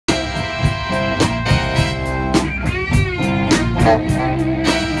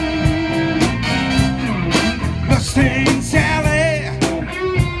Mustang Sally,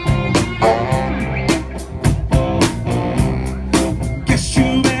 guess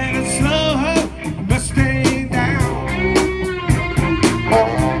you better slow her Mustang down.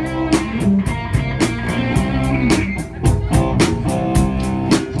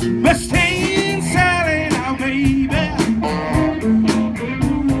 Mustang Sally now, baby,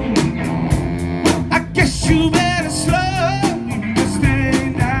 I guess you better slow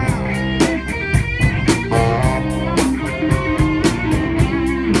Mustang down.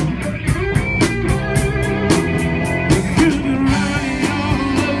 You've been running all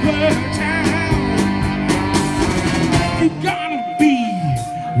over town. You're gonna be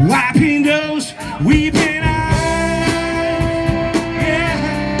wiping those weeping eyes. Yeah,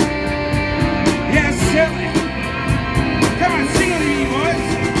 yeah, Sally. Come on, sing it to me, boys.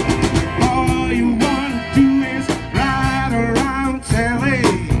 All you wanna do is ride around, Sally.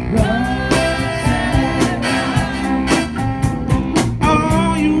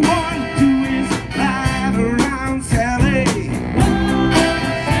 All you wanna do is ride around, Sally.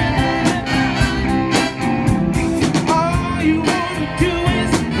 All you wanna do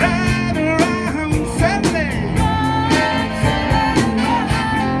is ride around, Sally.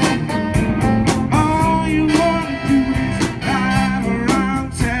 All you wanna do is ride around,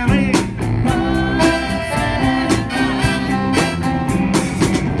 Sally.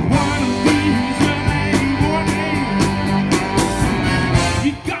 One of these early mornings,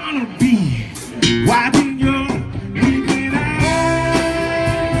 you're gonna be wiping your weeping eyes.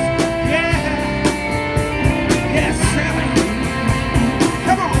 Yeah, yes, Sally.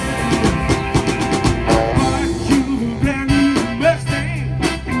 Come on. Bought you a brand new Mustang.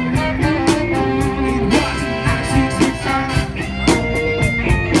 It was a 1965.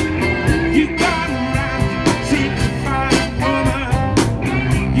 You got around 65, woman.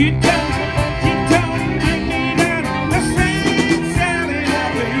 You don't bring me down. Mustang Sally,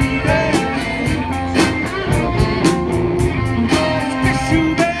 baby. Guess you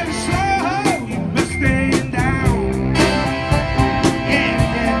better slow your Mustang down. Yeah,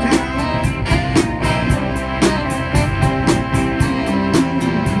 down.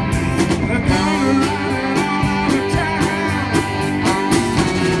 I'm gonna ride all over town.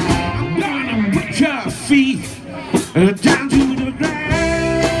 I'm gonna put your feet down to the ground.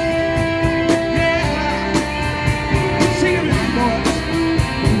 Yeah, sing it with me, boys.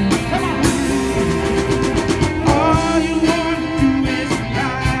 Come on. All you wanna do is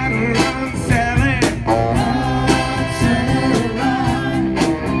ride around, Sally.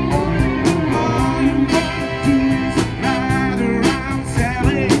 All you wanna do is ride around,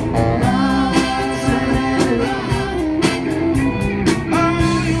 Sally.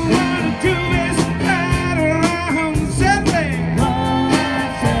 All you wanna do is ride around, Sally.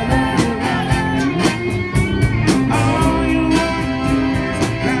 All you wanna do is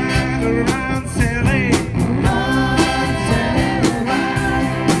ride around, Sally.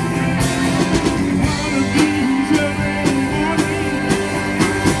 One of these early mornings,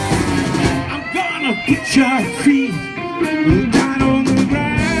 I'm gonna put your feet down on the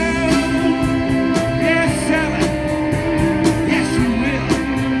ground. Yes, Sally. Yes, you will.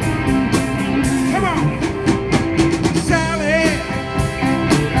 Come on, Sally.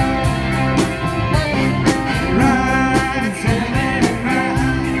 Ride, Sally,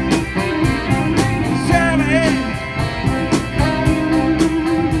 ride. Sally.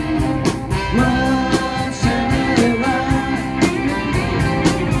 Ride, Sally, ride.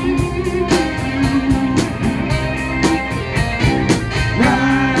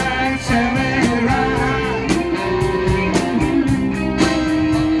 Ride, Sally, ride.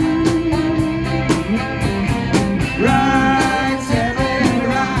 Ride, Sally,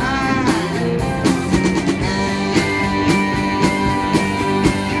 ride.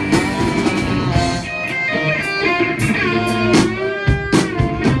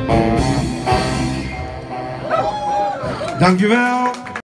 Dankjewel.